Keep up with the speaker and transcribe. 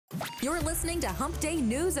You're listening to Hump Day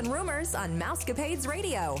News and Rumors on Mousecapades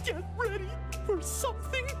Radio. Get ready for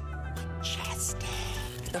something majestic.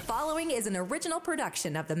 The following is an original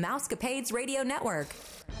production of the Mousecapades Radio Network.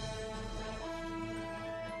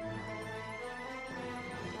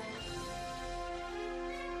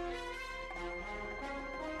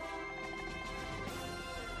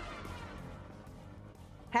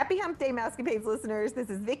 Happy Hump Day, Mousecapades listeners. This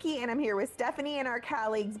is Vicki, and I'm here with Stephanie and our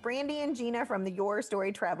colleagues, Brandy and Gina from the Your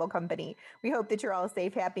Story Travel Company. We hope that you're all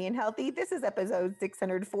safe, happy, and healthy. This is episode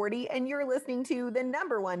 640, and you're listening to the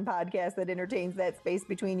number one podcast that entertains that space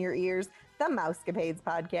between your ears, the Mousecapades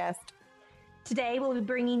Podcast. Today, we'll be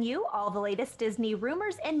bringing you all the latest Disney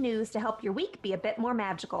rumors and news to help your week be a bit more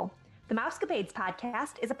magical. The Mousecapades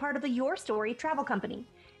Podcast is a part of the Your Story Travel Company.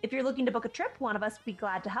 If you're looking to book a trip, one of us would be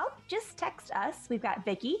glad to help. Just text us. We've got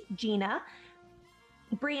Vicki, Gina,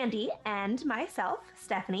 Brandy, and myself,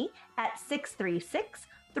 Stephanie, at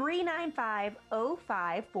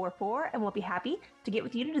 636-395-0544, and we'll be happy to get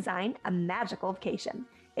with you to design a magical vacation.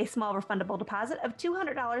 A small refundable deposit of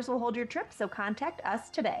 $200 will hold your trip, so contact us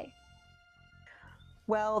today.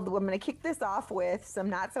 Well, I'm going to kick this off with some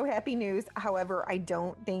not so happy news. However, I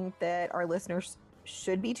don't think that our listeners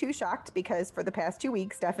should be too shocked because for the past 2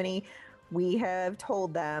 weeks, Stephanie, we have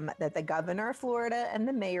told them that the governor of Florida and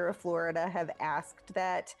the mayor of Florida have asked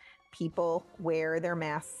that people wear their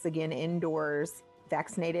masks again indoors,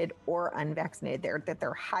 vaccinated or unvaccinated.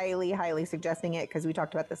 They're highly, highly suggesting it because we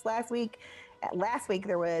talked about this last week. Last week,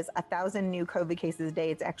 there was 1,000 new COVID cases a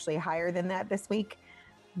day. It's actually higher than that this week.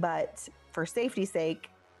 But for safety's sake,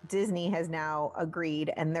 Disney has now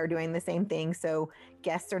agreed and they're doing the same thing. So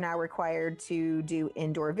guests are now required to do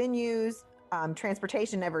indoor venues.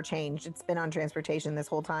 Transportation never changed. It's been on transportation this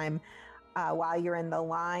whole time. While you're in the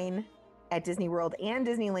line at Disney World and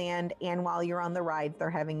Disneyland, and while you're on the rides, they're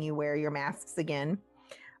having you wear your masks again.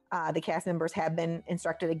 The cast members have been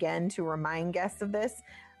instructed again to remind guests of this.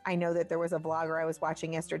 I know that there was a vlogger I was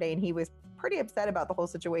watching yesterday and he was pretty upset about the whole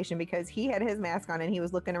situation because he had his mask on and he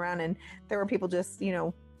was looking around and there were people just,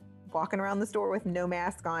 walking around the store with no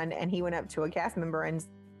mask on, and he went up to a cast member and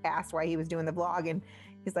asked why he was doing the vlog, and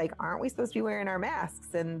he's like, aren't we supposed to be wearing our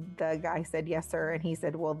masks? And the guy said, yes, sir. And he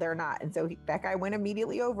said, well, they're not. And so that guy went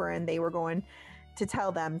immediately over and they were going to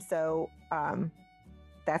tell them. So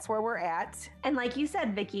that's where we're at. And like you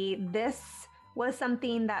said, Vicki, this was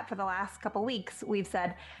something that for the last couple weeks we've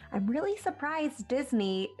said, I'm really surprised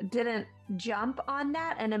Disney didn't jump on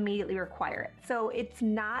that and immediately require it. So it's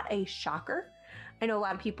not a shocker. I know a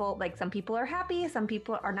lot of people, some people are happy, some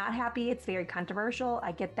people are not happy. It's very controversial.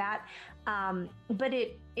 I get that. But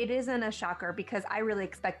it isn't a shocker because I really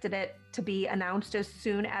expected it to be announced as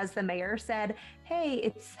soon as the mayor said, hey,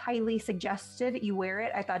 it's highly suggested you wear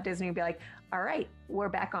it. I thought Disney would be like, all right, we're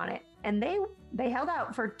back on it. And they held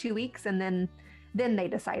out for 2 weeks and then they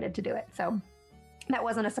decided to do it. So that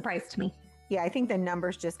wasn't a surprise to me. Yeah, I think the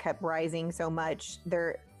numbers just kept rising so much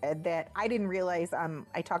that I didn't realize.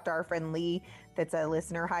 I talked to our friend Lee, that's a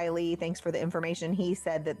listener. Hi, Lee. Thanks for the information. He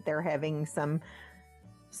said that they're having some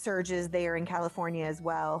surges there in California as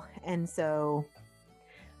well. And so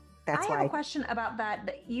that's why. I have a question about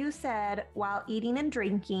that. You said while eating and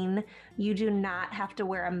drinking, you do not have to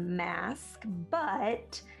wear a mask,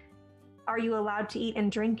 but are you allowed to eat and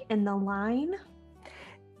drink in the line?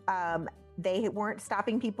 They weren't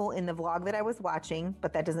stopping people in the vlog that I was watching,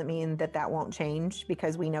 but that doesn't mean that won't change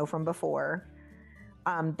because we know from before.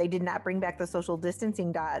 They did not bring back the social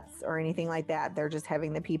distancing dots or anything like that. They're just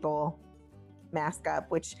having the people mask up,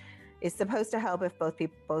 which is supposed to help if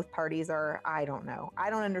both parties are, I don't know. I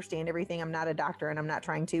don't understand everything. I'm not a doctor and I'm not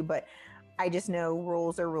trying to, but I just know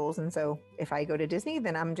rules are rules. And so if I go to Disney,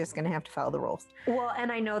 then I'm just going to have to follow the rules. Well,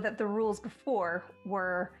 and I know that the rules before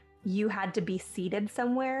were you had to be seated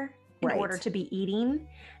somewhere in order to be eating.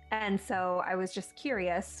 And so I was just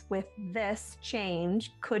curious, with this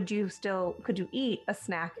change, could you eat a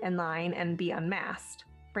snack in line and be unmasked?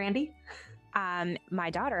 Brandy? My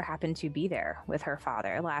daughter happened to be there with her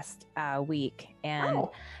father last week, and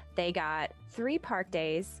they got 3 park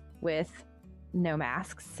days with no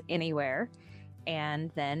masks anywhere. And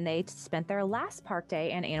then they spent their last park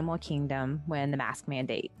day in Animal Kingdom when the mask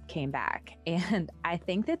mandate came back. And I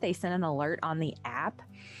think that they sent an alert on the app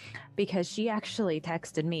because she actually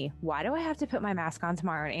texted me, why do I have to put my mask on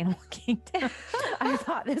tomorrow in Animal Kingdom? I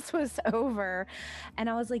thought this was over. And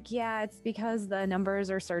I was like, yeah, it's because the numbers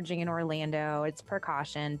are surging in Orlando. It's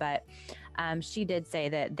precaution. But she did say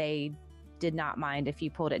that they did not mind if you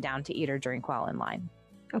pulled it down to eat or drink while in line.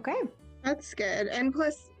 Okay. That's good. And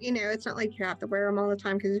plus, it's not like you have to wear them all the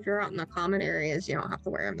time, because if you're out in the common areas, you don't have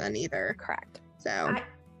to wear them then either. Correct. So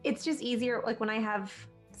it's just easier. Like when I have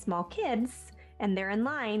small kids and they're in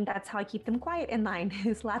line, that's how I keep them quiet in line.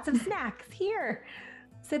 Is lots of snacks here.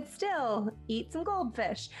 Sit still, eat some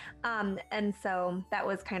goldfish. And so that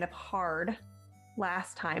was kind of hard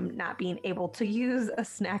last time, not being able to use a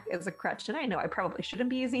snack as a crutch. And I know I probably shouldn't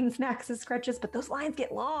be using snacks as crutches, but those lines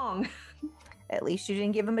get long. At least you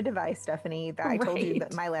didn't give them a device, Stephanie. I told you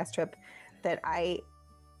that my last trip that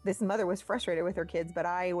this mother was frustrated with her kids, but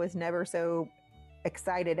I was never so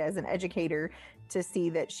excited as an educator to see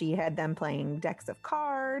that she had them playing decks of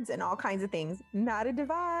cards and all kinds of things, not a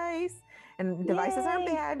device. And devices aren't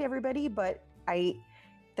bad, everybody, but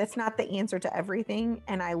that's not the answer to everything.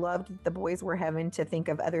 And I loved that the boys were having to think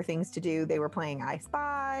of other things to do. They were playing I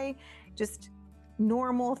Spy, just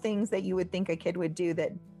normal things that you would think a kid would do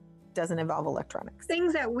that doesn't involve electronics.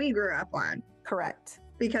 Things that we grew up on. Correct.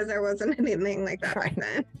 Because there wasn't anything like that back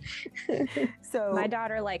then. So my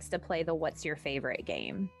daughter likes to play the "What's Your Favorite"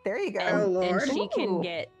 game. There you go. And she can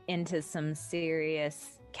get into some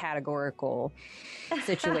serious categorical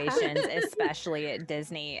situations, especially at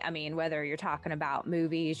Disney. I mean, whether you're talking about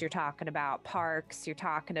movies, you're talking about parks, you're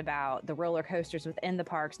talking about the roller coasters within the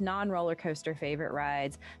parks, non-roller coaster favorite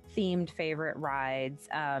rides, themed favorite rides.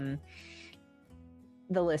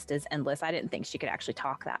 The list is endless. I didn't think she could actually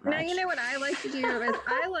talk that much. Now, you know what I like to do is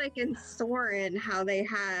I like in Soarin' how they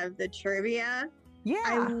have the trivia. Yeah.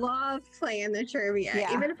 I love playing the trivia.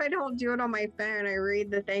 Yeah. Even if I don't do it on my phone, I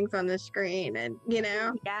read the things on the screen and,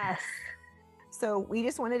 Yes. So we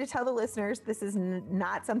just wanted to tell the listeners, this is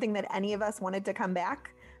not something that any of us wanted to come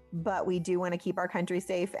back, but we do want to keep our country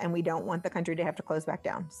safe and we don't want the country to have to close back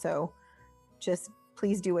down. So just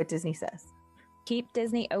please do what Disney says. Keep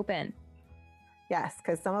Disney open. Yes,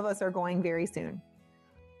 because some of us are going very soon.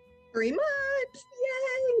 3 months.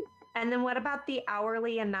 Yay. And then what about the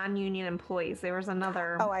hourly and non-union employees? There was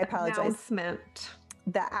another I apologize. announcement.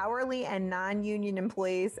 The hourly and non-union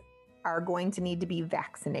employees are going to need to be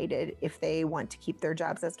vaccinated if they want to keep their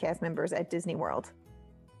jobs as cast members at Disney World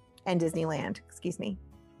and Disneyland, excuse me.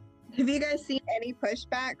 Have you guys seen any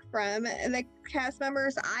pushback from the cast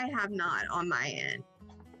members? I have not on my end.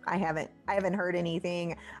 I haven't heard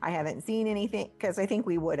anything. I haven't seen anything because I think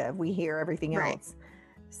we would have. We hear everything else.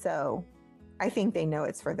 So I think they know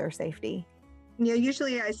it's for their safety. Yeah,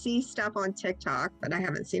 usually I see stuff on TikTok, but I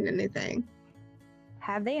haven't seen anything.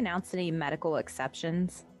 Have they announced any medical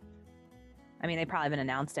exceptions? I mean, they probably haven't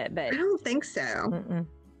announced it, but I don't think so. Mm-mm.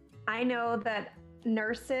 I know that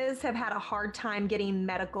nurses have had a hard time getting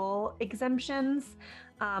medical exemptions.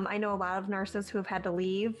 I know a lot of nurses who have had to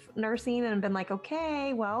leave nursing and been like,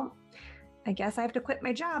 okay, well, I guess I have to quit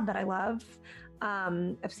my job that I love.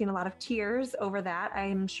 I've seen a lot of tears over that.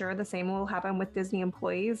 I'm sure the same will happen with Disney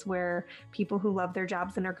employees where people who love their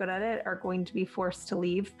jobs and are good at it are going to be forced to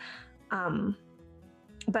leave.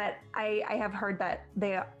 But I have heard that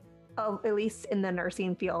they, at least in the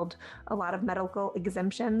nursing field, a lot of medical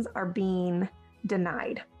exemptions are being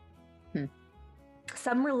denied.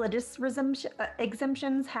 Some religious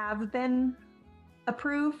exemptions have been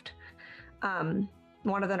approved.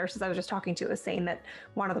 One of the nurses I was just talking to is saying that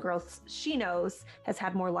one of the girls she knows has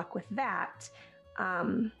had more luck with that.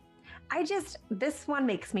 This one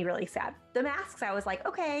makes me really sad. The masks, I was like,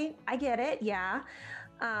 okay, I get it. Yeah.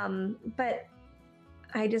 But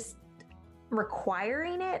I just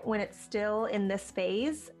requiring it when it's still in this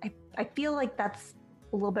phase, I feel like that's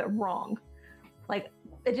a little bit wrong. Like,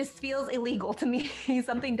 it just feels illegal to me.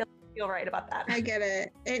 Something doesn't feel right about that. I get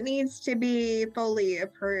it. It needs to be fully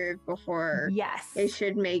approved before it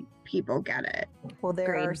should make people get it. Well,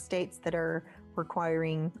 there are states that are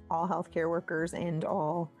requiring all healthcare workers and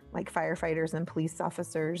all like firefighters and police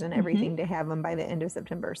officers and everything to have them by the end of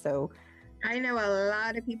September. So I know a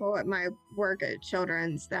lot of people at my work at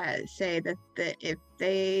Children's that say that if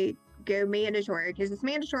they go mandatory, because it's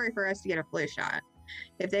mandatory for us to get a flu shot.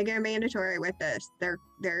 If they go mandatory with this,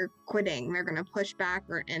 they're quitting. They're going to push back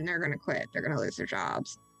and they're going to quit. They're going to lose their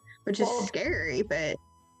jobs, which is scary, but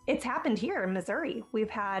it's happened here in Missouri. We've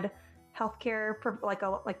had healthcare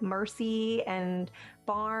like Mercy and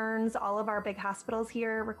Barnes, all of our big hospitals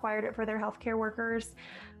here required it for their healthcare workers.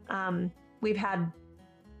 We've had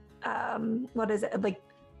like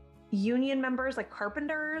union members, like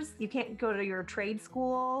carpenters. You can't go to your trade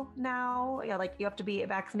school now. Like you have to be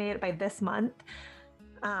vaccinated by this month.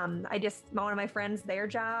 One of my friends, their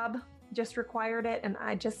job just required it, and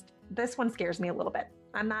this one scares me a little bit.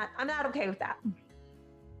 I'm not okay with that.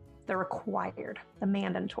 The required, the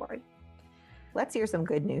mandatory. let's hear some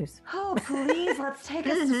good news. Oh, please, let's take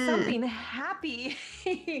us to something happy.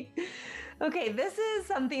 Okay, this is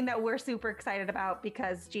something that we're super excited about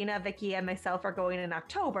because Gina, Vicky, and myself are going in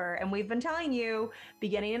October, and we've been telling you,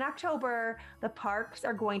 beginning in October, the parks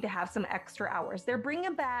are going to have some extra hours. They're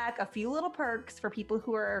bringing back a few little perks for people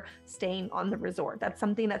who are staying on the resort. That's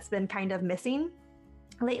something that's been kind of missing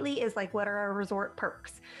lately, is like, what are our resort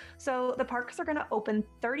perks? So the parks are going to open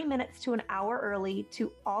 30 minutes to an hour early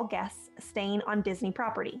to all guests staying on Disney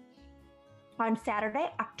property. On Saturday,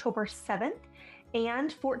 October 7th,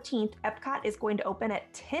 and 14th, Epcot is going to open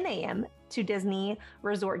at 10 a.m. to Disney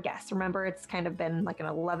resort guests. Remember, it's kind of been like an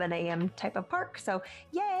 11 a.m. type of park. So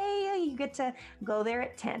yay, you get to go there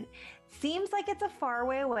at 10. Seems like it's a far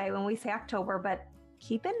way away when we say October, but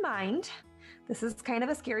keep in mind, this is kind of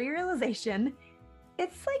a scary realization.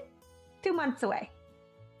 It's like 2 months away.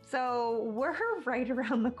 So we're right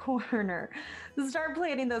around the corner. Start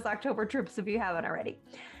planning those October trips if you haven't already.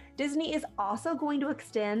 Disney is also going to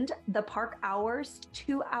extend the park hours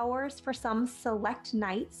 2 hours for some select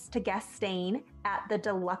nights to guests staying at the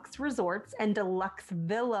deluxe resorts and deluxe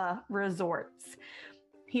villa resorts.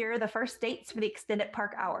 Here are the first dates for the extended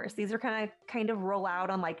park hours. These are kind of roll out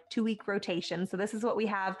on like 2-week rotation. So this is what we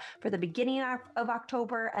have for the beginning of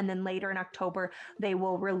October, and then later in October, they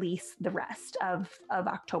will release the rest of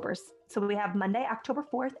October's. So we have Monday, October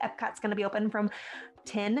 4th, Epcot's going to be open from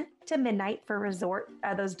 10 to midnight for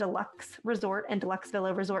those deluxe resort and deluxe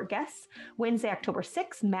villa resort guests. Wednesday, October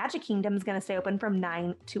 6th, Magic Kingdom is going to stay open from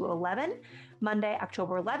 9 to 11. Monday,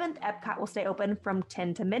 October 11th, Epcot will stay open from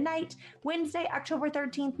 10 to midnight. Wednesday, October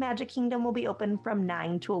 13th, Magic Kingdom will be open from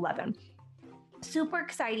 9 to 11. Super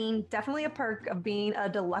exciting. Definitely a perk of being a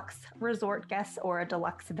deluxe resort guest or a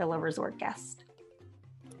deluxe villa resort guest.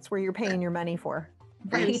 It's where you're paying your money for.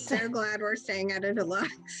 I'm so glad we're staying at a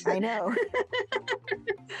deluxe. I know.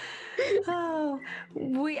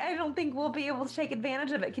 I don't think we'll be able to take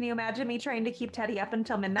advantage of it. Can you imagine me trying to keep Teddy up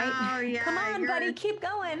until midnight? Oh, yeah. Come on, buddy, keep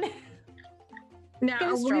going. No,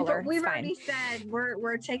 we've It's already said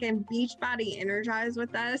we're taking Beachbody Energize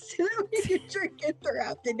with us so that we can drink it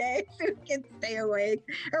throughout the day so we can stay awake.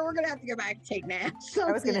 Or we're gonna have to go back and take naps.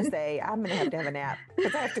 I was gonna say I'm gonna have to have a nap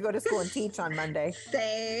because I have to go to school and teach on Monday.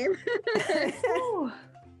 Same.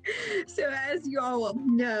 So as you all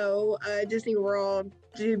know, Disney World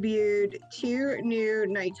debuted 2 new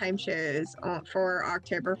nighttime shows for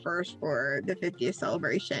October 1st for the 50th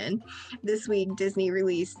celebration. This week, Disney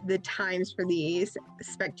released the times for these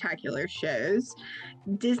spectacular shows.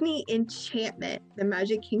 Disney Enchantment, the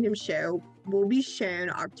Magic Kingdom show, will be shown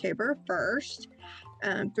October 1st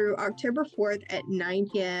through October 4th at 9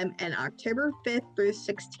 p.m. and October 5th through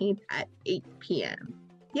 16th at 8 p.m.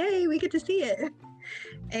 Yay, we get to see it.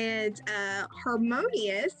 And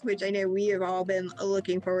Harmonious, which I know we have all been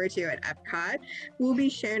looking forward to at Epcot, will be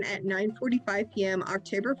shown at 9:45 p.m.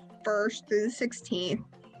 October 1st through the 16th.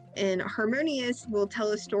 And Harmonious will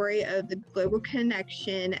tell a story of the global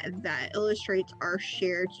connection that illustrates our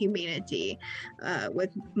shared humanity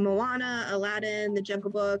with Moana, Aladdin, The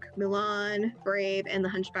Jungle Book, Mulan, Brave, and The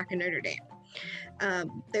Hunchback of Notre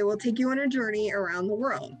Dame. They will take you on a journey around the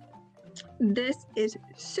world. This is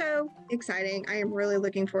so exciting. I am really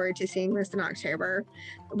looking forward to seeing this in October.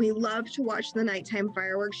 We love to watch the nighttime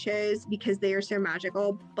fireworks shows because they are so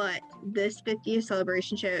magical, but this 50th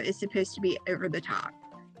celebration show is supposed to be over the top.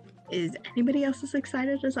 Is anybody else as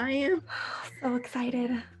excited as I am? So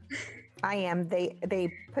excited. I am.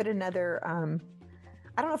 They put another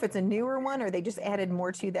I don't know if it's a newer one or they just added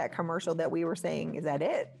more to that commercial that we were saying. Is that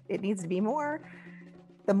it? It needs to be more.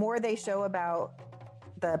 The more they show about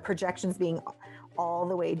the projections being all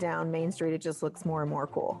the way down Main Street, it just looks more and more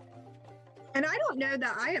cool. And I don't know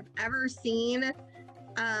that I have ever seen,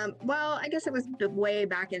 well, I guess it was way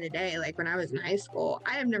back in the day, like when I was in high school.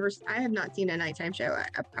 I have not seen a nighttime show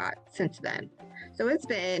at Epcot since then. So it's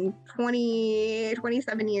been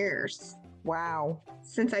 27 years. Wow.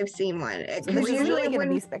 Since I've seen one. So this is really going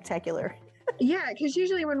to be spectacular. Yeah, because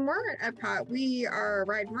usually when we're at Epcot, we are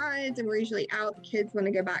riding rides and we're usually out. The kids want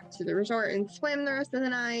to go back to the resort and swim the rest of the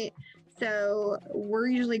night. So we're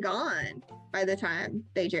usually gone by the time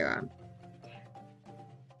they do them.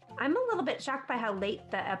 I'm a little bit shocked by how late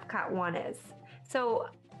the Epcot one is. So,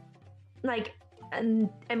 like, I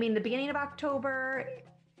mean, the beginning of October,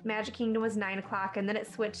 Magic Kingdom was 9 o'clock, and then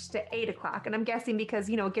it switched to 8 o'clock. And I'm guessing because,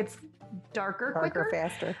 it gets darker quicker.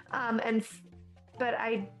 Faster. But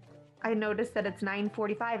I noticed that it's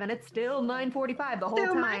 9:45 and it's still 9:45 the whole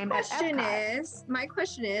time. My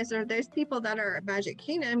question is, are those people that are at Magic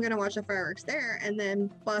Kingdom going to watch the fireworks there and then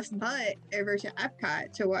bust butt over to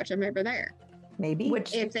Epcot to watch them over there? Maybe.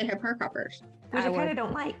 If they have park hoppers. Which I kind of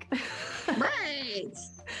don't like. Right.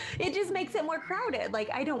 It just makes it more crowded. Like,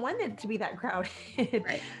 I don't want it to be that crowded.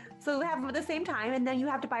 Right. So have them at the same time, and then you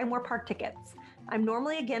have to buy more park tickets. I'm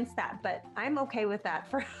normally against that, but I'm okay with that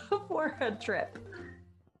for a trip.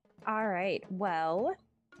 All right. Well,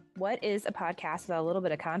 what is a podcast with a little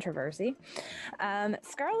bit of controversy?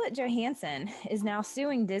 Scarlett Johansson is now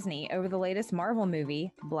suing Disney over the latest Marvel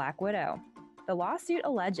movie, Black Widow. The lawsuit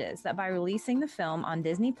alleges that by releasing the film on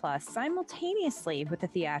Disney Plus simultaneously with the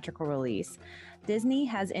theatrical release, Disney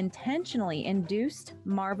has intentionally induced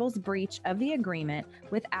Marvel's breach of the agreement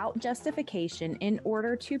without justification in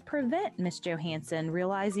order to prevent Ms. Johansson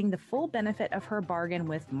realizing the full benefit of her bargain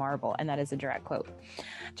with Marvel, and that is a direct quote.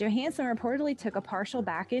 Johansson reportedly took a partial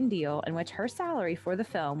back-end deal in which her salary for the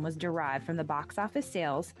film was derived from the box office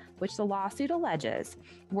sales, which the lawsuit alleges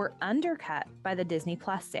were undercut by the Disney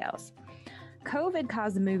Plus sales. COVID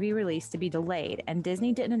caused the movie release to be delayed, and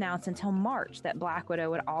Disney didn't announce until March that Black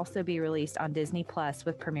Widow would also be released on Disney Plus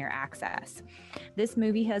with Premier Access. This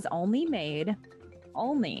movie has only made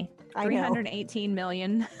 $318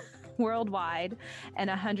 million worldwide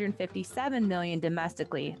and $157 million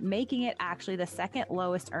domestically, making it actually the second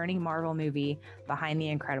lowest earning Marvel movie behind The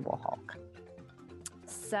Incredible Hulk.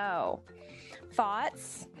 So,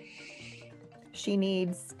 thoughts? She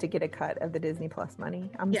needs to get a cut of the Disney Plus money.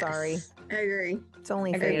 I'm sorry. I agree. It's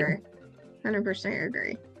only I fair. agree. 100%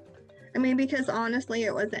 agree. I mean, because honestly,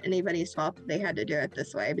 it wasn't anybody's fault that they had to do it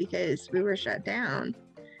this way because we were shut down.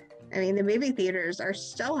 I mean, the movie theaters are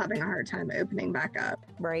still having a hard time opening back up.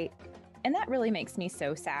 Right. And that really makes me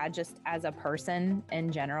so sad just as a person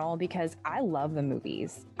in general, because I love the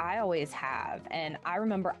movies. I always have. And I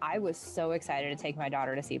remember I was so excited to take my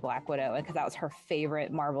daughter to see Black Widow because that was her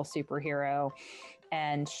favorite Marvel superhero.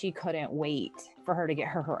 And she couldn't wait for her to get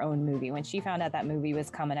her own movie. When she found out that movie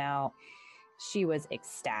was coming out, she was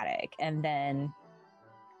ecstatic. And then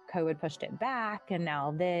COVID pushed it back, and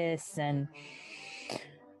now this, and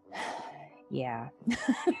yeah.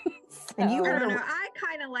 And you I heard don't a- know. I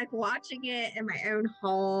kind of like watching it in my own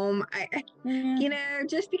home. You know,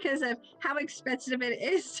 just because of how expensive it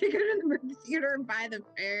is to go to the movie theater and buy the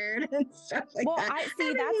food and stuff like well, that.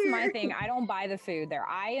 That's my thing. I don't buy the food there.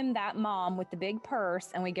 I am that mom with the big purse,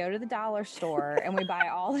 and we go to the dollar store and we buy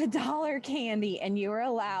all the dollar candy, and you are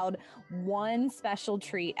allowed one special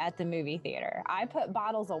treat at the movie theater. I put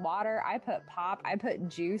bottles of water, I put pop, I put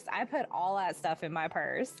juice, I put all that stuff in my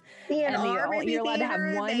purse. See, in And our movie you're allowed to have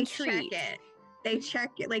theater, one they treat. check it. They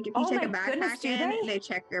check it. Like if Oh you take a my goodness, backpack do in, they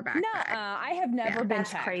check your backpack. No, I have never been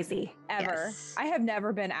That's checked. crazy. Ever. Yes. I have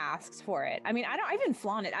never been asked for it. I mean, I even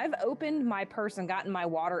flaunt it. I've opened my purse and gotten my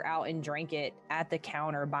water out and drank it at the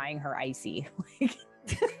counter buying her icy. Like,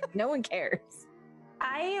 no one cares.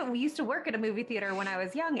 I used to work at a movie theater when I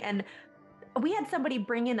was young, and we had somebody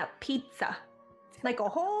bring in a pizza, like a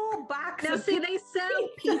whole box. No, of see, they sell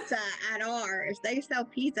pizza at ours. They sell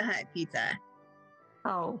Pizza Hut pizza.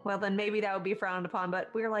 Oh, well, then maybe that would be frowned upon, but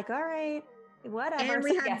we were like, all right, whatever. And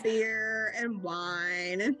we So, had yes. beer and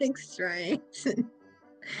wine and mixed drinks.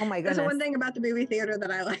 Oh my That's goodness. the one thing about the movie theater that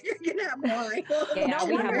I like. I can have wine. Yeah, No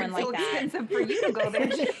we have wonder one it's like so that. expensive for you to go there.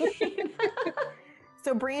 Jane.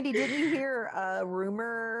 So, Brandy, didn't you hear a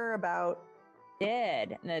rumor about?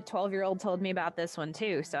 Did. And the 12-year-old told me about this one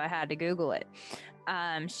too, so I had to Google it.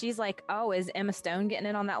 She's like, oh, is Emma Stone getting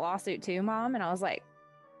in on that lawsuit too, Mom? And I was like,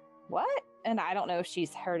 what? And I don't know if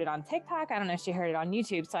she's heard it on TikTok. I don't know if she heard it on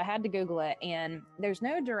YouTube. So I had to Google it. And there's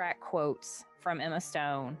no direct quotes from Emma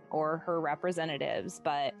Stone or her representatives,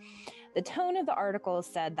 but the tone of the article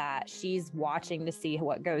said that she's watching to see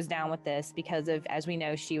what goes down with this because of, as we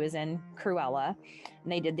know, she was in Cruella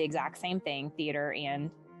and they did the exact same thing, theater and,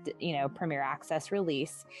 Premier Access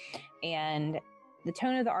release. And the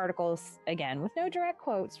tone of the articles, again, with no direct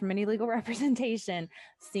quotes from any legal representation,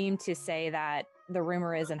 seemed to say that the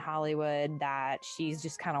rumor is in Hollywood that she's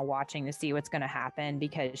just kind of watching to see what's going to happen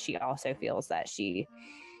because she also feels that she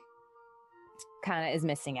kind of is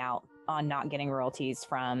missing out on not getting royalties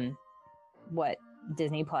from what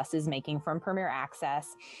Disney Plus is making from Premier Access.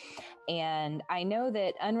 And I know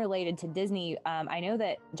that unrelated to Disney, I know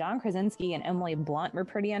that John Krasinski and Emily Blunt were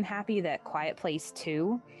pretty unhappy that Quiet Place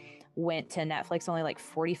 2 went to Netflix only like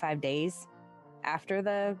 45 days after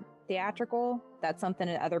the theatrical. That's something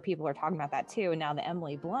that other people are talking about that too. And now that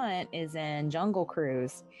Emily Blunt is in Jungle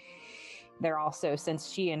Cruise, they're also, since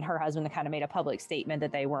she and her husband kind of made a public statement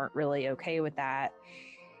that they weren't really okay with that,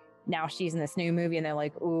 now she's in this new movie and they're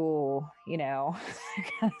like, ooh, kind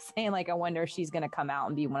of saying like, I wonder if she's going to come out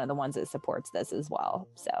and be one of the ones that supports this as well.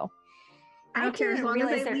 So I don't care as didn't long as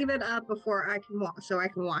realize they there- leave it up before I can so I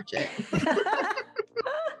can watch it.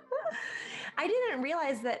 I didn't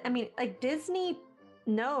realize that. I mean, like Disney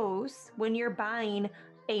knows when you're buying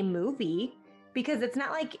a movie because it's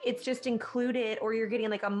not like it's just included or you're getting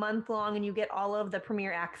like a month long and you get all of the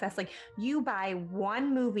premiere access. Like you buy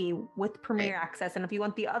one movie with premiere access, and if you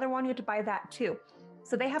want the other one, you have to buy that too.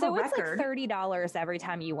 So they have a record. So it's like $30 every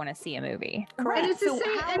time you want to see a movie. Correct. And it's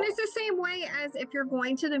the same way as if you're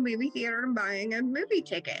going to the movie theater and buying a movie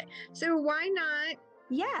ticket. So why not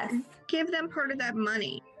give them part of that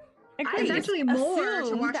money? It's actually more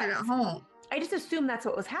to watch it at home. I just assumed that's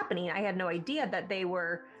what was happening. I had no idea that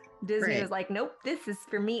Disney was like, nope, this is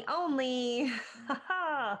for me only.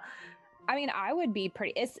 I mean, I would be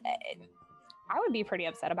pretty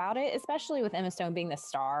upset about it, especially with Emma Stone being the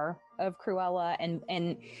star of Cruella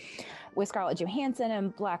and with Scarlett Johansson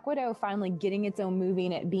and Black Widow finally getting its own movie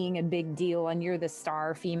and it being a big deal, and you're the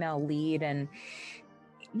star female lead, and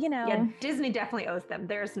Yeah, Disney definitely owes them.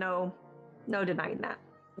 There's no denying that.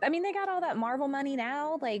 I mean, they got all that Marvel money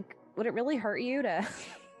now. Like, would it really hurt you to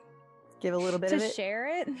give a little bit of it?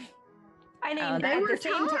 Share it? I mean, at the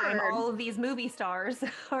same time, all of these movie stars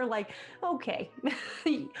are like, okay,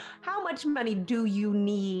 how much money do you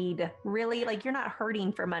need? Really? Like, you're not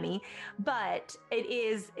hurting for money, but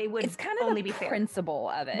it's kind of only the be fair. Principle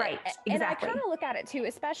of it. Right. Exactly. And I kind of look at it too,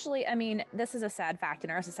 especially, I mean, this is a sad fact in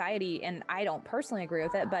our society, and I don't personally agree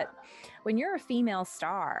with it, but when you're a female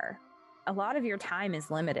star, a lot of your time is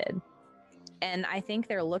limited. And I think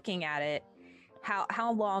they're looking at it,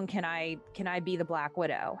 how long can I be the Black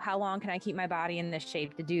Widow? How long can I keep my body in this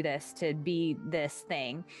shape to do this, to be this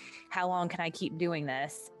thing? How long can I keep doing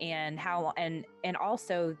this? And and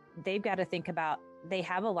also they've got to think about, they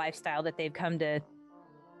have a lifestyle that they've come to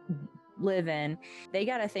live in. They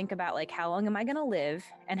got to think about, like, how long am I going to live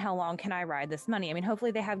and how long can I ride this money? I mean, hopefully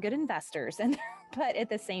they have good investors, but at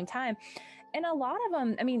the same time, and a lot of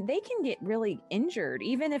them, I mean, they can get really injured,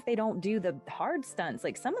 even if they don't do the hard stunts.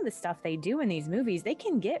 Like, some of the stuff they do in these movies, they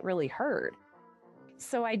can get really hurt.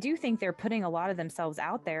 So I do think they're putting a lot of themselves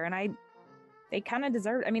out there, and they kind of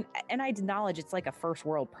deserve, I mean, and I acknowledge it's like a first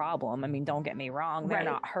world problem. I mean, don't get me wrong. They're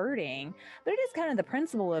not hurting, but it is kind of the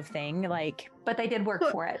principle of thing. Like, but they did work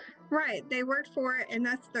for it. Right. They worked for it, and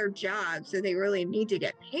that's their job. So they really need to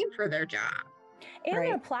get paid for their job.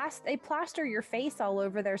 And they plaster your face all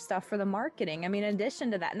over their stuff for the marketing. I mean, in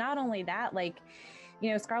addition to that, not only that, like,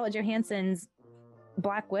 Scarlett Johansson's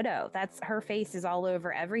Black Widow, that's her face is all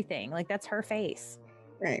over everything. Like, that's her face.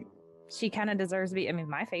 Right. She kind of deserves to be, I mean,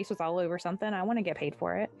 my face was all over something. I want to get paid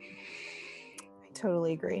for it. I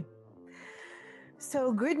totally agree.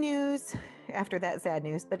 So good news after that sad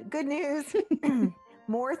news, but good news.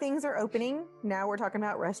 More things are opening. Now we're talking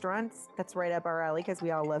about restaurants. That's right up our alley because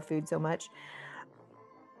we all love food so much.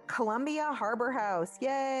 Columbia Harbor House,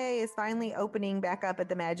 yay, is finally opening back up at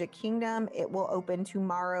the Magic Kingdom. It will open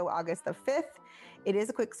tomorrow, August the 5th. It is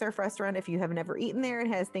a quick serve restaurant. If you have never eaten there, it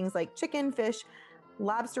has things like chicken, fish,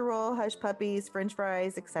 lobster roll, hush puppies, french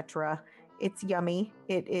fries, etc. It's yummy.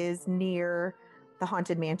 It is near the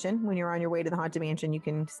Haunted Mansion. When you're on your way to the Haunted Mansion, you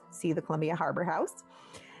can see the Columbia Harbor House.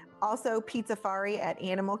 Also, Pizzafari at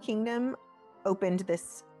Animal Kingdom opened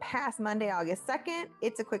this past Monday, August 2nd.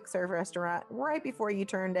 It's a quick serve restaurant right before you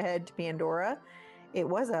turn to head to Pandora. It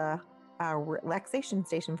was a relaxation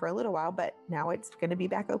station for a little while, but now it's going to be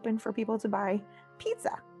back open for people to buy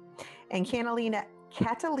pizza. And Catalina,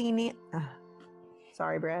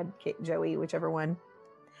 sorry, Brad, Joey, whichever one.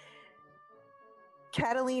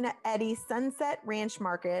 Catalina Eddy Sunset Ranch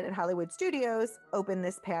Market at Hollywood Studios opened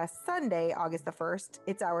this past Sunday, August the 1st.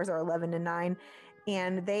 Its hours are 11 to 9.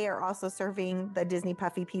 And they are also serving the Disney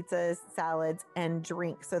Puffy pizzas, salads, and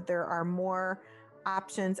drinks. So there are more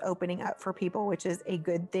options opening up for people, which is a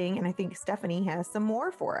good thing. And I think Stephanie has some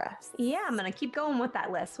more for us. Yeah, I'm going to keep going with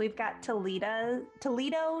that list. We've got Toledo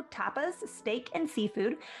Tapas Steak and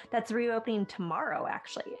Seafood. That's reopening tomorrow,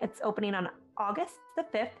 actually. It's opening on August the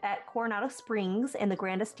 5th at Coronado Springs in the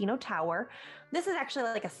Grand Destino Tower. This is actually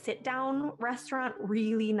like a sit-down restaurant,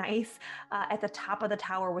 really nice, at the top of the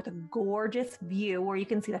tower with a gorgeous view where you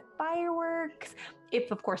can see the fireworks,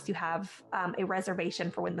 if, of course, you have a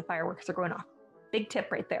reservation for when the fireworks are going off. Big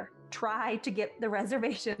tip right there. Try to get the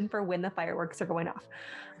reservation for when the fireworks are going off.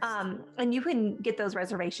 And you can get those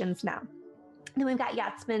reservations now. Then we've got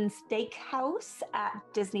Yachtsman Steakhouse at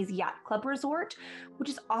Disney's Yacht Club Resort, which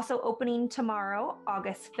is also opening tomorrow,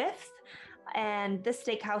 August 5th. And this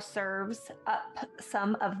steakhouse serves up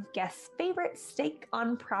some of guests' favorite steak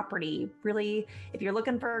on property. Really, if you're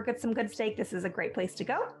looking for some good steak, this is a great place to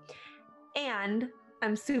go. And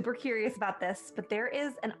I'm super curious about this, but there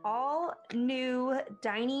is an all-new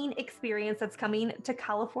dining experience that's coming to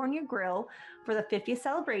California Grill for the 50th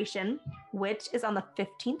celebration, which is on the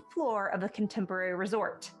 15th floor of the Contemporary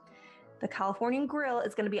Resort. The Californian Grill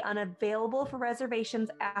is going to be unavailable for reservations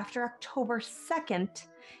after October 2nd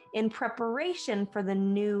in preparation for the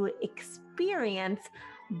new experience,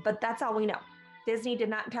 but that's all we know. Disney did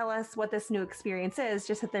not tell us what this new experience is,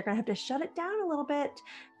 just that they're going to have to shut it down a little bit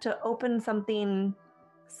to open something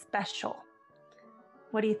special.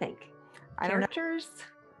 What do you think? I don't know. Characters?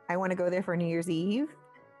 I want to go there for New Year's Eve,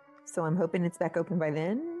 so I'm hoping it's back open by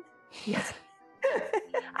then. Yes.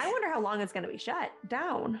 I wonder how long it's going to be shut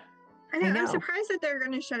down. I know. know. I'm surprised that they're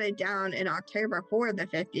going to shut it down in October for the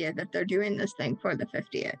 50th, if they're doing this thing for the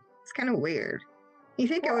 50th. It's kind of weird. You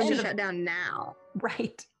think it would be shut down now.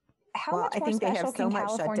 Right. How Well, much I more think they have special so can much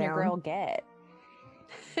shut California down. Grill get?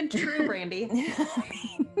 True, Brandy.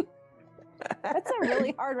 That's a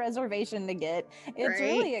really hard reservation to get. It's Right?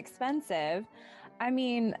 really expensive. I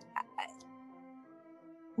mean,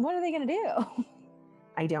 what are they going to do?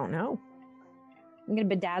 I don't know. I'm going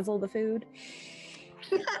to bedazzle the food.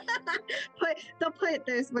 They'll put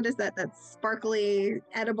those, what is that? That's sparkly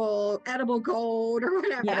edible gold or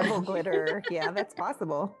whatever. Edible glitter. Yeah, that's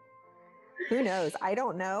possible. Who knows? I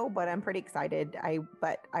don't know, but I'm pretty excited.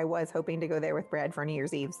 But I was hoping to go there with Brad for New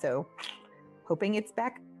Year's Eve, so hoping it's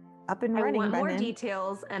back up and I running want by more then.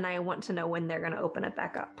 details, and I want to know when they're going to open it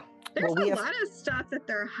back up. There's Well, we a have- lot of stuff that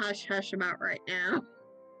they're hush hush about right now.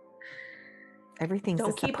 Everything's Don't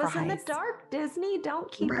a keep us in the surprise. dark, Disney.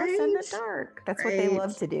 Don't keep us in the Right? dark. That's what they Right.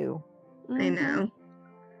 love to do. I Mhm. know.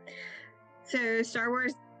 So Star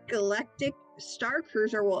Wars Galactic Star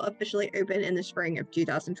Cruiser will officially open in the spring of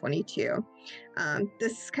 2022.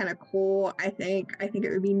 This is kind of cool. I think it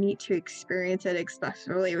would be neat to experience it,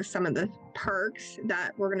 especially with some of the perks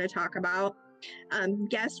that we're going to talk about.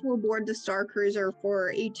 Guests will board the Star Cruiser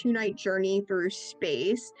for a 2-night journey through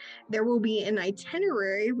space. There will be an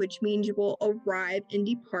itinerary, which means you will arrive and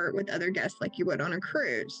depart with other guests like you would on a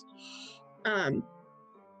cruise.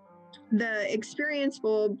 The experience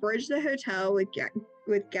will bridge the hotel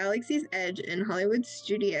with Galaxy's Edge in Hollywood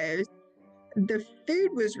Studios. The food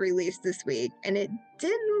was released this week, and it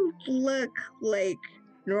didn't look like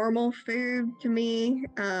normal food to me.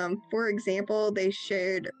 For example, they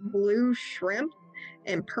showed blue shrimp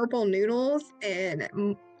and purple noodles and,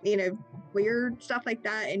 weird stuff like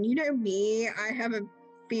that. And you know me, I have a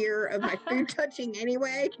fear of my food touching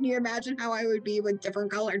anyway. Can you imagine how I would be with different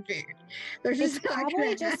colored food? There's It's just not probably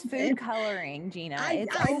gonna just happen. food coloring, Gina.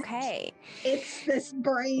 It's I- okay. It's this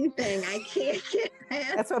brain thing. I can't get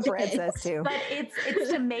past. That's what Brad it. says too. But it's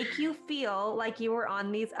to make you feel like you were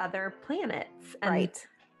on these other planets. And Right.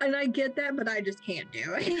 And I get that, but I just can't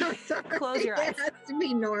do it. I'm sorry. Close your eyes. It has to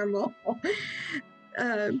be normal.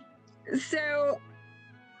 So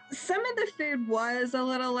some of the food was a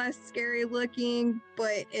little less scary looking,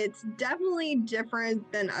 but it's definitely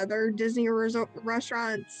different than other Disney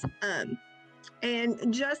restaurants.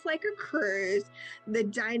 And just like a cruise, the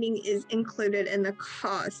dining is included in the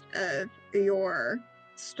cost of your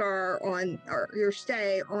your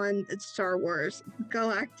stay on the Star Wars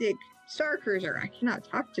Galactic Star Cruiser. I cannot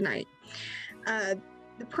talk tonight.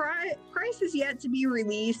 The price is yet to be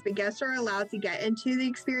released, but guests are allowed to get into the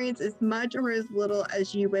experience as much or as little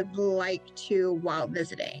as you would like to while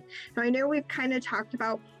visiting. Now, I know we've kind of talked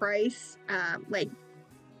about price,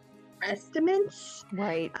 estimates,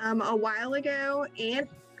 Right. a while ago, and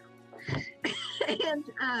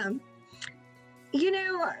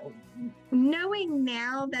knowing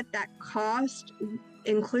now that cost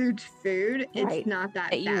includes food, Right. it's not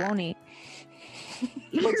that That you bad. won't eat.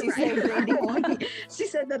 What'd you say, Brandy? I won't eat. She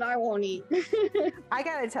said that I won't eat. I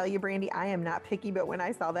gotta tell you, Brandy, I am not picky, but when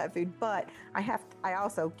I saw that food, but I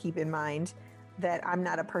also keep in mind that I'm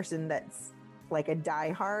not a person that's like a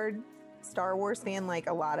diehard Star Wars fan. Like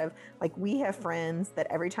a lot of, we have friends that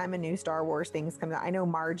every time a new Star Wars things comes out, I know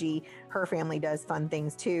Margie, her family does fun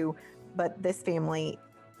things too, but this family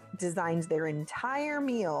designs their entire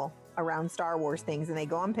meal around Star Wars things, and they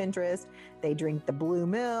go on Pinterest, they drink the blue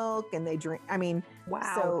milk, and they drink, Wow.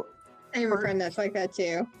 so I have a friend that's like that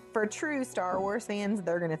too. for true Star Wars fans,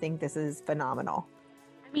 they're going to think this is phenomenal.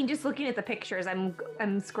 I mean, just looking at the pictures, I'm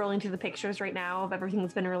scrolling through the pictures right now of everything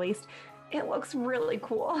that's been released. It looks really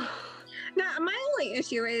cool. Now, my only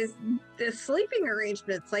issue is the sleeping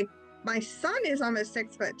arrangements. Like, my son is almost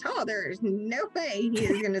 6 foot tall. There is no way he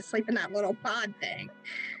is going to sleep in that little pod thing.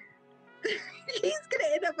 He's going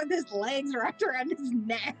to end up with his legs wrapped around his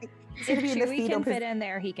neck. It's gonna be in the Chewie feet can of his- fit in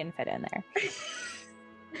there. He can fit in there.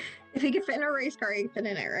 If he could fit in a race car, he could fit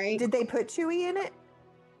in it, right? Did they put Chewie in it?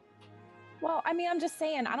 Well, I mean, I'm just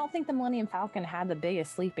saying, I don't think the Millennium Falcon had the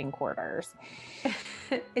biggest sleeping quarters.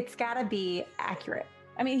 It's got to be accurate.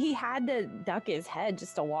 I mean, he had to duck his head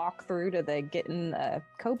just to walk through to get in the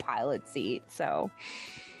co-pilot seat. So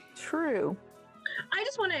True. I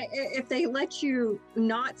just want to, if they let you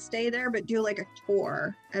not stay there, but do like a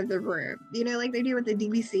tour of the room, you know, like they do with the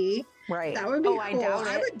DVC. Right. That would be cool. I doubt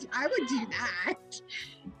it. I would do that.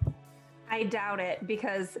 I doubt it,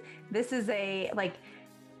 because this is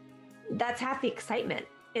that's half the excitement,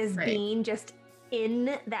 is Right. being just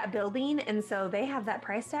in that building. And so they have that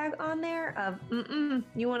price tag on there of,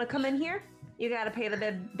 you want to come in here? You got to pay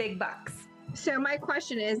the big bucks. So my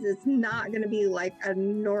question is, it's not going to be like a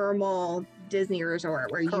normal Disney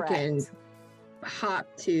resort where Correct. you can hop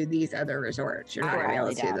to these other resorts. You're not going to be able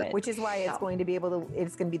really to do doubt that. it. Which is why it's No. going to be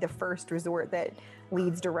it's going to be the first resort that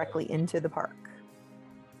leads directly into the park.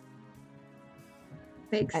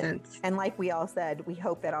 Makes sense. And like we all said, we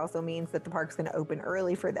hope that also means that the park's going to open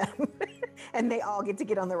early for them. And they all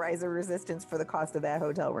get on the Rise of Resistance for the cost of that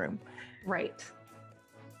hotel room. Right.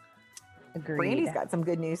 Agreed. Brandy's got some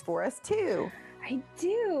good news for us too. I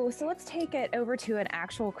do. So let's take it over to an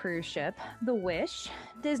actual cruise ship, the Wish.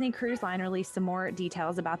 Disney Cruise Line released some more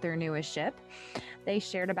details about their newest ship. They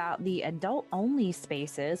shared about the adult-only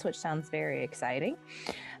spaces, which sounds very exciting.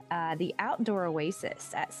 The Outdoor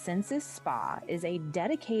Oasis at Senses Spa is a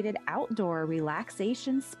dedicated outdoor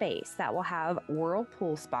relaxation space that will have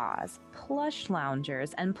whirlpool spas, plush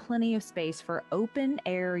loungers, and plenty of space for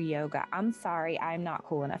open-air yoga. I'm sorry, I'm not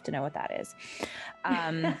cool enough to know what that is.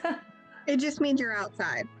 It just means you're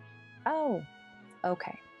outside. Oh,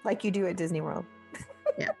 okay. Like you do at Disney World.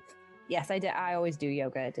 Yes, I did. I always do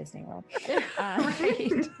yoga at Disney World.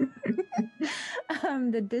 Right.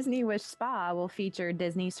 The Disney Wish Spa will feature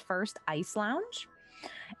Disney's first ice lounge.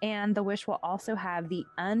 And the Wish will also have the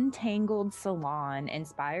Untangled Salon,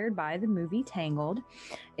 inspired by the movie Tangled.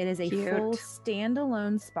 It is a Cute. full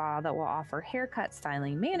standalone spa that will offer haircut,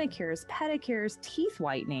 styling, manicures, pedicures, teeth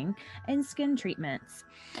whitening, and skin treatments.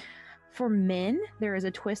 For men, there is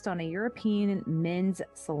a twist on a European men's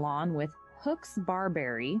salon with Hook's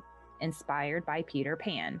Barberry, inspired by Peter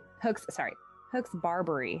Pan. Hook's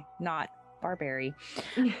Barberry, not Barberry.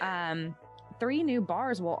 3 new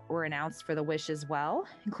bars were announced for the Wish as well,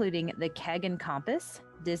 including the Keg and Compass,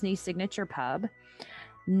 Disney Signature Pub,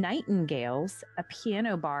 Nightingales, a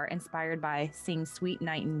piano bar inspired by Sing Sweet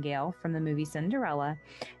Nightingale from the movie Cinderella,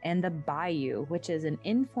 and the Bayou, which is an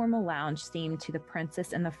informal lounge themed to the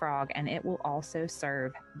Princess and the Frog, and it will also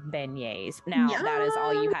serve beignets. Now, that is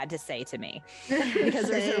all you had to say to me, because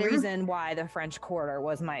there's a Same. reason why the French Quarter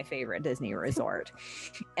was my favorite Disney resort,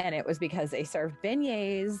 and it was because they served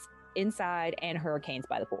beignets inside and hurricanes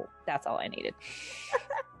by the pool. That's all I needed.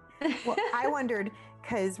 Well, I wondered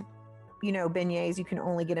because, you know, beignets, you can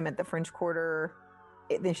only get them at the French Quarter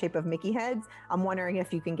in the shape of Mickey heads. I'm wondering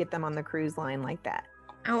if you can get them on the cruise line like that.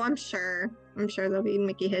 Oh, I'm sure they'll be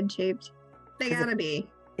Mickey head shaped. They 'Cause gotta be.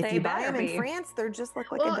 If They you buy better them in be. France, they're just look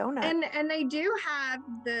like a donut. And they do have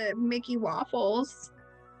the Mickey waffles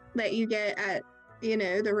that you get at, you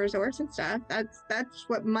know, the resorts and stuff. That's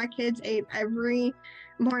what my kids ate every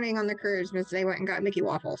morning on the cruise, was they went and got Mickey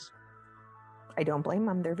waffles. I don't blame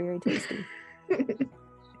them. They're very tasty.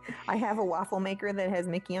 I have a waffle maker that has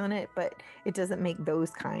Mickey on it, but it doesn't make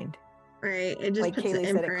those kind. Right. It just Like puts Kaylee the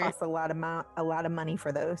said, it imprint. costs a lot of money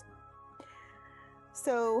for those.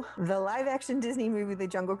 So the live-action Disney movie The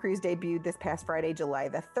Jungle Cruise debuted this past Friday, July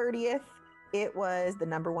the 30th. It was the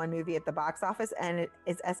 #1 movie at the box office, and it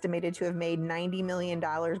is estimated to have made $90 million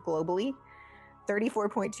globally.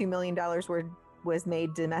 $34.2 million was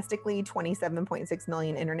made domestically, $27.6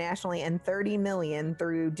 million internationally, and $30 million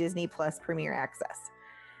through Disney Plus Premier Access.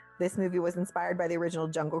 This movie was inspired by the original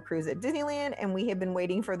Jungle Cruise at Disneyland, and we have been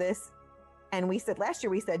waiting for this. And we said last year,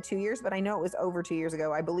 we said 2 years, but I know it was over 2 years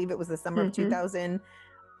ago. I believe it was the summer of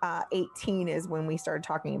 2018 is when we started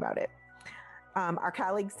talking about it. Our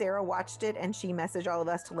colleague Sarah watched it, and she messaged all of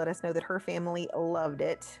us to let us know that her family loved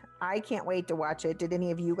it. I can't wait to watch it. Did any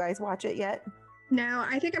of you guys watch it yet? No,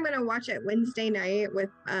 I think I'm gonna watch it Wednesday night with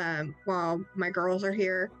while my girls are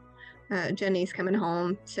here. Jenny's coming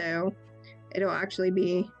home, so it'll actually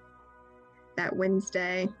be that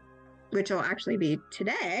Wednesday, which will actually be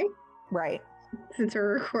today, Right. since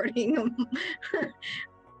we're recording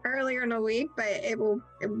earlier in the week. But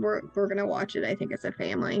we're gonna watch it, I think, as a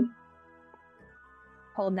family.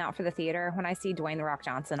 Holding out for the theater. When I see Dwayne The Rock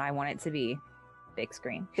Johnson, I want it to be big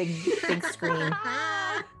screen. Big screen.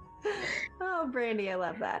 Oh, Brandy, I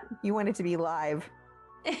love that. You want it to be live.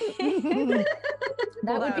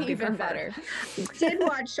 That Well, would be even preferred. better. Did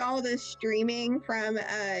watch all the streaming from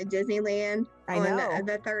Disneyland I on know.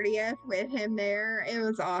 the 30th with him there. It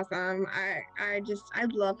was awesome. I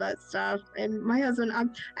love that stuff. And my husband,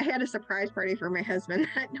 I had a surprise party for my husband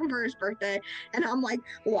for his birthday, and I'm like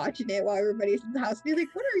watching it while everybody's in the house. He's like,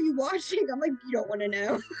 "What are you watching?" I'm like, "You don't want to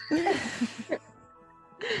know."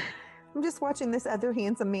 I'm just watching this other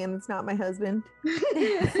handsome man that's not my husband.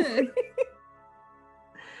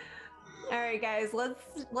 All right, guys,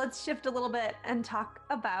 let's shift a little bit and talk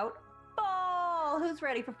about fall. Who's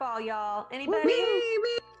ready for fall, y'all? Anybody?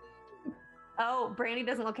 Oh, Brandy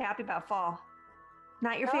doesn't look happy about fall.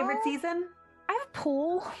 Not your favorite Oh. season? I have a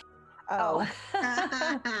pool. Oh,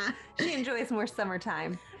 She enjoys more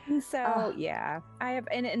summertime. So Oh. yeah, I have,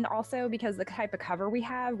 and also because the type of cover we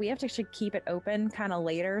have to actually keep it open kind of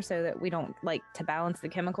later so that we don't like to balance the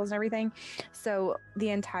chemicals and everything. So the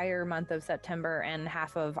entire month of September and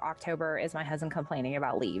half of October is my husband complaining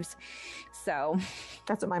about leaves. So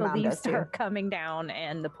that's what my the mom leaves does too. start coming down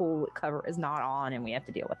and the pool cover is not on and we have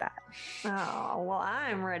to deal with that. Oh, well,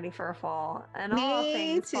 I'm ready for fall. And all Me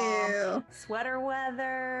things fall. too. Sweater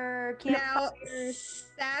weather, Now, campfires.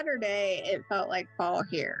 Saturday, it felt like fall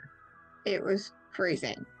here. It was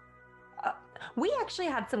freezing. We actually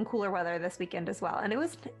had some cooler weather this weekend as well, and it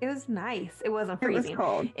was nice. It wasn't It was freezing.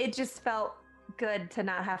 cold. It just felt good to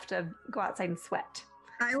not have to go outside and sweat.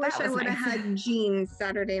 I So wish that I was would have nice. had jeans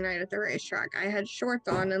Saturday night at the racetrack. I had shorts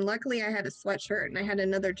on, and luckily I had a sweatshirt and I had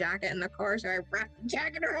another jacket in the car, so I wrapped the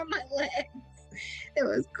jacket around my legs. It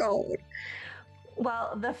was cold.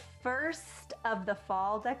 Well, the first of the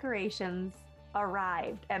fall decorations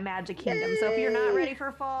arrived at Magic Kingdom. So if you're not Yay! ready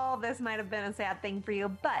for fall, this might have been a sad thing for you,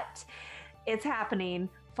 but it's happening.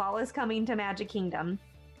 Fall is coming to Magic Kingdom.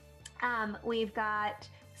 We've got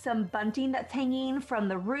some bunting that's hanging from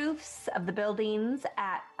the roofs of the buildings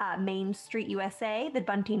at Main Street, USA. The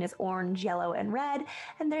bunting is orange, yellow, and red.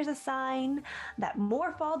 And there's a sign that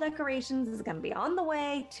more fall decorations is going to be on the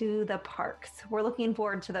way to the parks. We're looking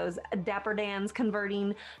forward to those Dapper Dans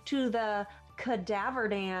converting to the Cadaver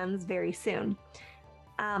Dans very soon.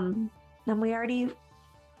 And we already,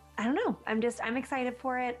 I don't know. I'm excited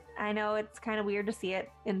for it. I know it's kind of weird to see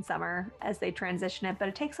it in summer as they transition it, but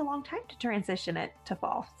it takes a long time to transition it to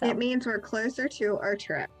fall. So It means we're closer to our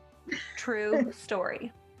trip. true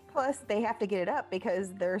story. Plus, they have to get it up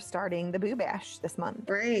because they're starting the Boo Bash this month.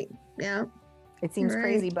 Right. Yeah. It seems Right.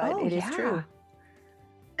 crazy, but Oh, it is yeah. true.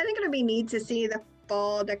 I think it'll be neat to see the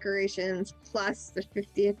fall decorations plus the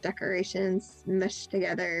 50th decorations meshed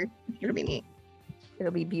together. It'll be neat.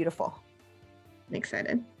 It'll be beautiful. I'm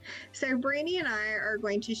excited. So Brandy and I are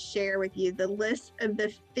going to share with you the list of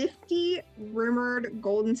the 50 rumored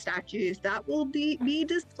golden statues that will be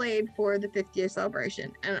displayed for the 50th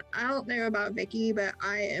celebration. And I don't know about Vicky, but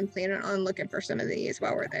I am planning on looking for some of these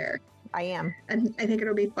while we're there. I am. And I think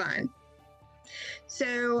it'll be fun.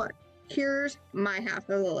 So here's my half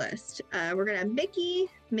of the list. We're going to have Mickey,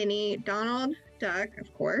 Minnie, Donald, Duck,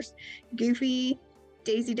 of course, Goofy,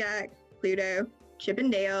 Daisy Duck, Pluto, Chip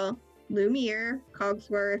and Dale, Lumiere,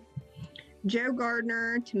 Cogsworth, Joe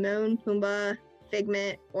Gardner, Timon, Pumbaa,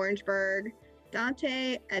 Figment, Orangeburg,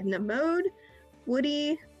 Dante, Edna Mode,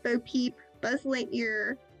 Woody, Bo Peep, Buzz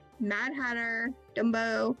Lightyear, Mad Hatter,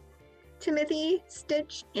 Dumbo, Timothy,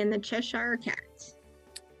 Stitch, and the Cheshire Cat.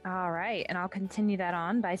 All right, and I'll continue that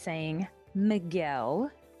on by saying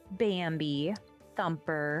Miguel, Bambi,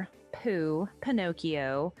 Thumper, Pooh,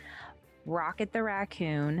 Pinocchio, Rocket the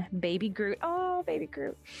Raccoon, Baby Groot. Oh, Baby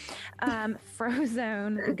Groot.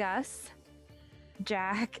 Frozone, Gus,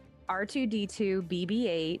 Jack, R2D2,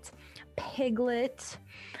 BB-8, Piglet,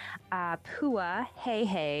 Pua, Hey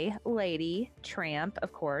Hey, Lady, Tramp,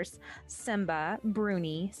 of course, Simba,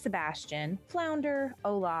 Bruni, Sebastian, Flounder,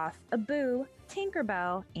 Olaf, Abu,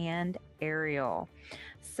 Tinkerbell, and Ariel.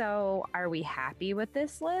 So, are we happy with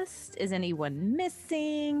this list? Is anyone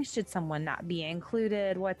missing? Should someone not be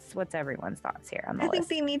included? What's everyone's thoughts here on the I think list?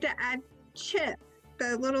 they need to add Chip,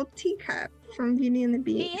 the little teacup from Beauty and the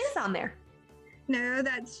He Beast. is on there. No,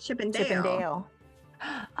 that's Chip and Dale. Chip and Dale.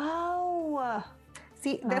 Oh,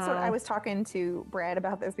 See, that's what I Oh. was talking to Brad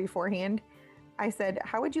about this beforehand. I said,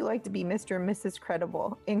 how would you like to be Mr. and Mrs.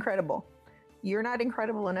 Incredible? You're not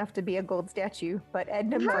incredible enough to be a gold statue, but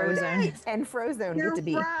Edna Mode Frozone. and Frozone You're get to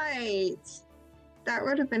be. right. That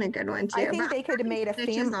would have been a good one too. I think but they could have made a Stitch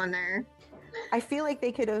is fam- on there. I feel like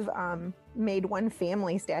they could have made one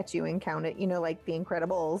family statue and count it, like the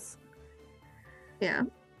Incredibles. Yeah.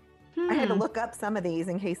 I had to Hmm. look up some of these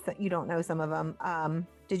in case that you don't know some of them.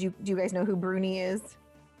 Do you guys know who Bruni is?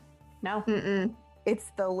 No. Mm-mm.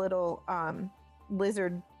 It's the little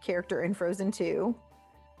lizard character in Frozen 2.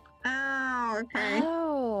 Oh, Oh, okay.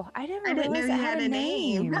 Oh, I didn't I didn't know realize he it had a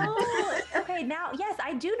name. Oh, okay. Now, yes,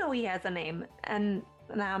 I do know he has a name, and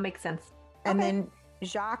now it makes sense. And Okay. then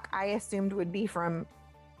Jacques, I assumed would be from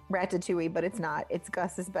Ratatouille, but it's not. It's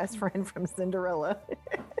Gus's best friend from Cinderella.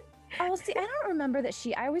 Oh, see, I don't remember that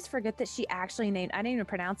I always forget that she actually named, I didn't even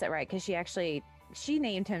pronounce it right because she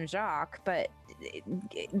named him Jacques, but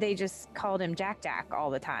they just called him Jack Jack all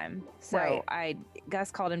the time. So Right. Gus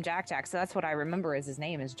called him Jack Jack. So that's what I remember is his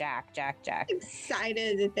name is Jack. I'm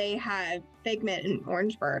excited that they have Figment and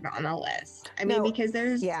Orangebird on the list. I mean, No, because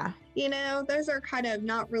there's, Yeah. those are kind of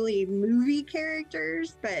not really movie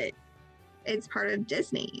characters, but it's part of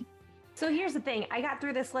Disney. So here's the thing. I got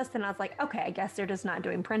through this list and I was like, okay, I guess they're just not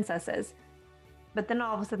doing princesses. But then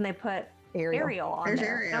all of a sudden they put Ariel on There's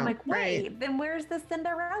there. And I'm Ariel, like, wait, then where's the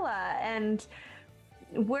Cinderella? And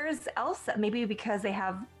where's Elsa? Maybe because they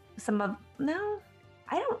have no,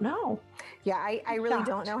 I don't know. Yeah, I really don't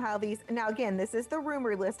Shocked. know how these. Now, again, this is the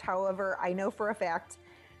rumor list. However, I know for a fact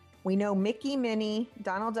we know Mickey, Minnie,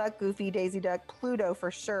 Donald Duck, Goofy, Daisy Duck, Pluto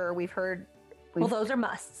for sure. We've heard. Well, those are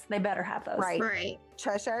musts. They better have those. Right. Right.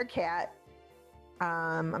 Cheshire Cat.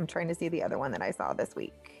 I'm trying to see the other one that I saw this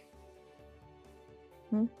week.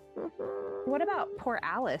 What about poor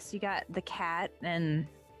Alice? You got the cat and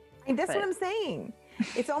And that's what But- I'm saying.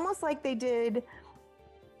 It's almost like they did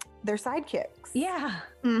their sidekicks. Yeah.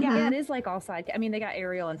 Mhm. yeah, it is like all side. I mean, they got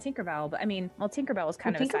Ariel and Tinkerbell, but I mean, Tinkerbell was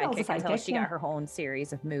kind Well, of a Tinkerbell's a sidekick until sidekick, she yeah. got her own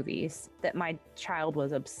series of movies that my child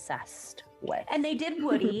was obsessed with. And they did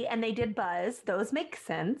Woody and they did Buzz. Those make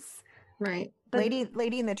sense. Right. But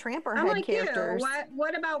Lady and the Tramper I'm had like characters. you.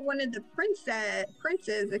 What about one of the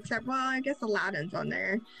princes? Except, well, I guess Aladdin's on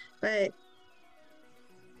there, but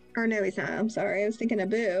or no, he's not. I'm sorry, I was thinking of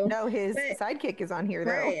Boo. No, his But- sidekick is on here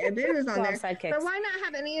though. Right, Boo is on Well, there. sidekicks. But why not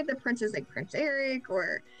have any of the princes like Prince Eric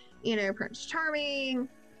or, Prince Charming?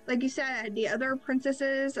 Like you said, the other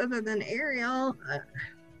princesses other than Ariel.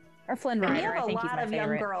 Or Flynn And we Rider, I have a think he's lot my of young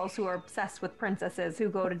favorite. girls who are obsessed with princesses who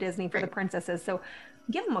go to Disney for the Right. princesses. So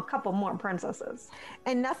give them a couple more princesses.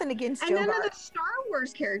 And nothing against And Joe none of Gardner. the Star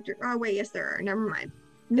Wars characters. Oh wait, yes there are. Never mind.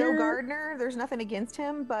 Joe No. Gardner, there's nothing against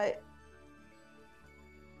him, but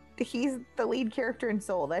he's the lead character in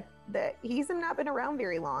Soul. That he's not been around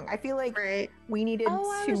very long. I feel like Right. we needed Oh,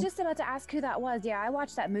 I to. was just about to ask who that was. Yeah, I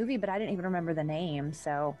watched that movie, but I didn't even remember the name.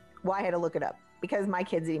 So Well, I had to look it up because my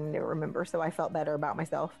kids didn't even remember, so I felt better about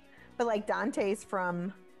myself. But like Dante's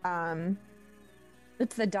from,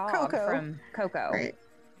 it's the dog Coco. from Coco. Right.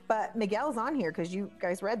 but Miguel's on here because you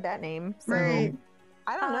guys read that name. So Right.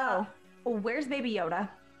 I don't know. Where's Baby Yoda?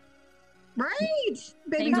 Right.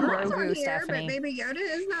 Baby Name's Yoda's on Grogu, here, Stephanie. but Baby Yoda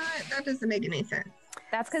is not. That doesn't make any sense.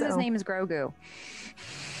 That's because his So- name is Grogu.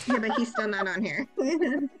 Yeah, but he's still not on here.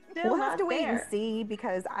 We'll have to wait and there. see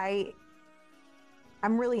because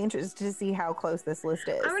I'm really interested to see how close this list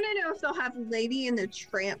is. I want to know if they'll have Lady and the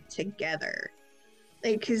Tramp together.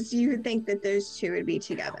 Like, because you would think that those two would be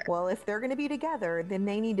together. Well, if they're going to be together, then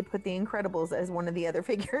they need to put the Incredibles as one of the other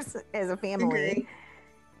figures as a family. Agree.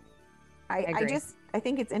 I agree. I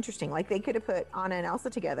think it's interesting. Like they could have put Anna and Elsa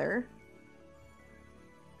together,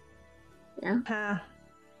 Huh.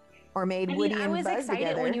 or made I Woody mean, I and was Buzz excited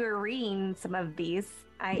together. when you were reading some of these.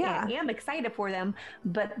 I Yeah. am excited for them,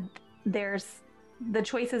 but the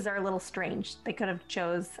choices are a little strange. They could have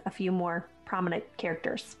chose a few more prominent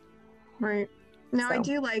characters. Right. Now, I So-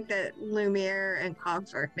 do like that Lumiere and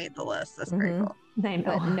Cogsworth made the list. That's pretty Mhm. cool. I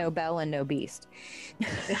know. But no Belle and no Beast.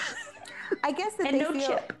 I guess that and they no feel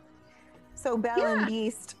Chip. so. Belle Yeah. and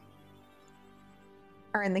Beast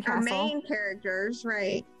are in the Our castle. main characters,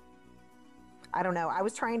 right? I don't know. I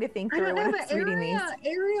was trying to think I through don't when know, I but was reading these.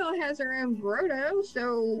 Ariel has her own Grotto,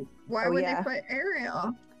 so why Oh, would yeah. they put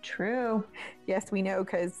Ariel? True. Yes, we know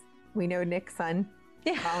because we know Nick's son.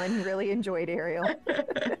 Yeah. Colin really enjoyed Ariel.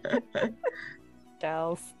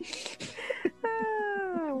 Dells.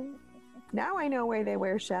 Oh, now I know why they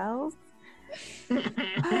wear shells.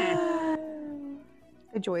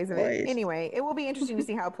 The joys of it. Boys. Anyway, it will be interesting to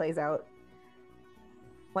see how it plays out.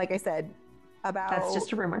 Like I said, about That's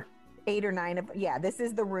just a rumor. 8 or 9 of this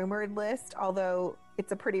is the rumored list, although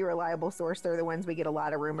it's a pretty reliable source. They're the ones we get a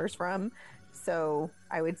lot of rumors from. So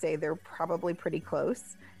I would say they're probably pretty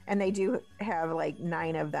close. And they do have like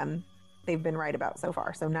 9 of them they've been right about so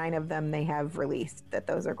far. So 9 of them they have released that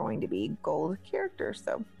those are going to be gold characters.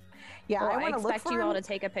 So yeah, Well, I I want to look expect for you all them. to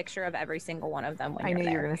take a picture of every single one of them when I you're knew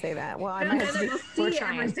there. you were going to say that. Well, I I might don't have know to that do, we'll we're see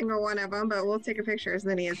every trying. single one of them, but we'll take a picture as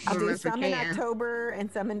many as I'll do as we some in can. October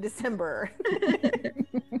and some in December.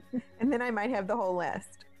 And then I might have the whole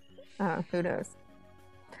list. Who knows?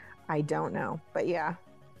 I don't know. But yeah,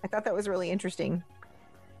 I thought that was really interesting.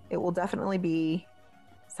 It will definitely be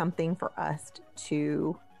something for us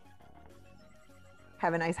to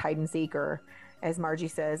have a nice hide and seek, or as Margie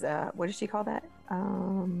says, what does she call that?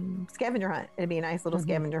 Scavenger hunt. It'd be a nice little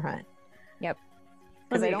scavenger hunt. Yep.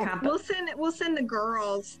 Because we'll send the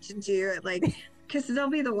girls to do it, like, because they'll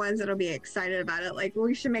be the ones that'll be excited about it. Like,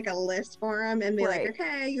 we should make a list for them and be like,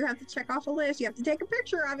 okay, you have to check off a list. You have to take a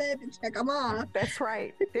picture of it and check them off. That's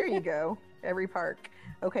right. There you go. Every park.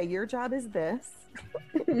 Okay, your job is this.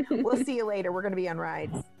 We'll see you later. We're going to be on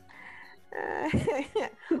rides.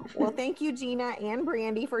 Well, thank you, Gina and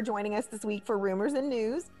Brandy, for joining us this week for Rumors and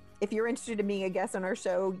News. If you're interested in being a guest on our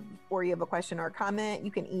show, or you have a question or a comment,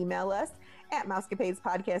 you can email us at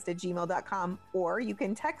mousecapadespodcast@gmail.com, or you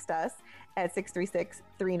can text us at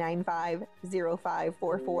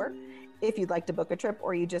 636-395-0544. If you'd like to book a trip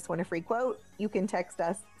or you just want a free quote, you can text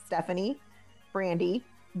us, Stephanie, Brandy,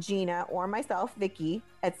 Gina, or myself, Vicky,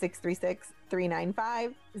 at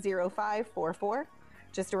 636-395-0544.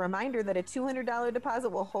 Just a reminder that a $200 deposit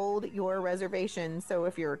will hold your reservation. So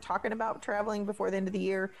if you're talking about traveling before the end of the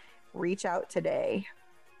year, reach out today.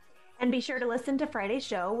 And be sure to listen to Friday's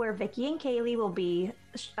show, where Vicky and Kaylee will be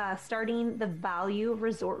starting the Value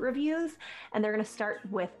Resort reviews. And they're going to start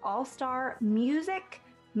with all-star music,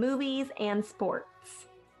 movies, and sports.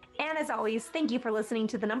 And as always, thank you for listening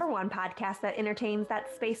to the #1 podcast that entertains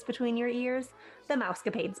that space between your ears, the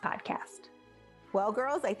Mousecapades Podcast. Well,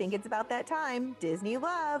 girls, I think it's about that time. Disney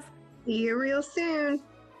love. See you real soon.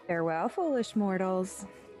 Farewell, foolish mortals.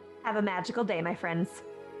 Have a magical day, my friends.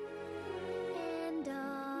 And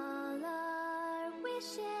all our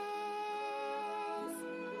wishes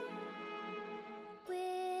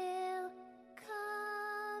will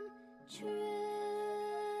come true.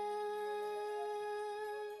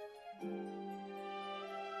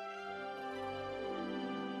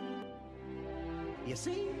 You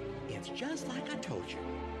see, it's just like I told you.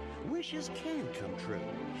 Wishes can come true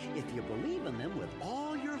if you believe in them with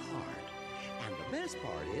all your heart. And the best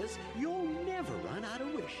part is, you'll never run out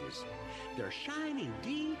of wishes. They're shining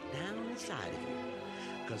deep down inside of you.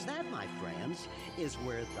 Because that, my friends, is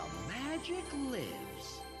where the magic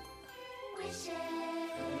lives. Wishes.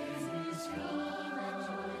 Wishes.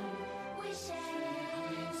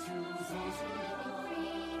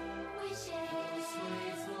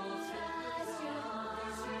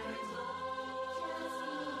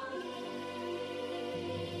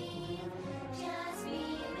 Just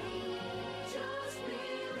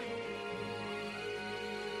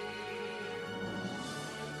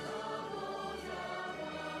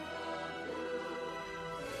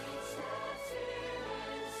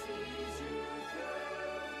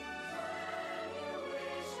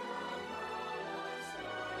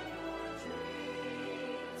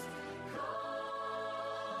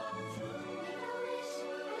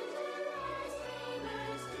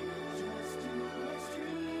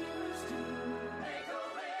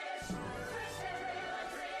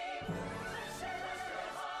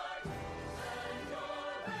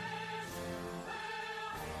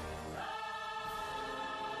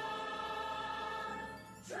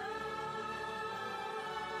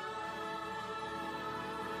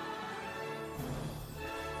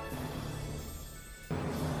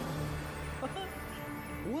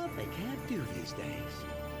What they can't do these days.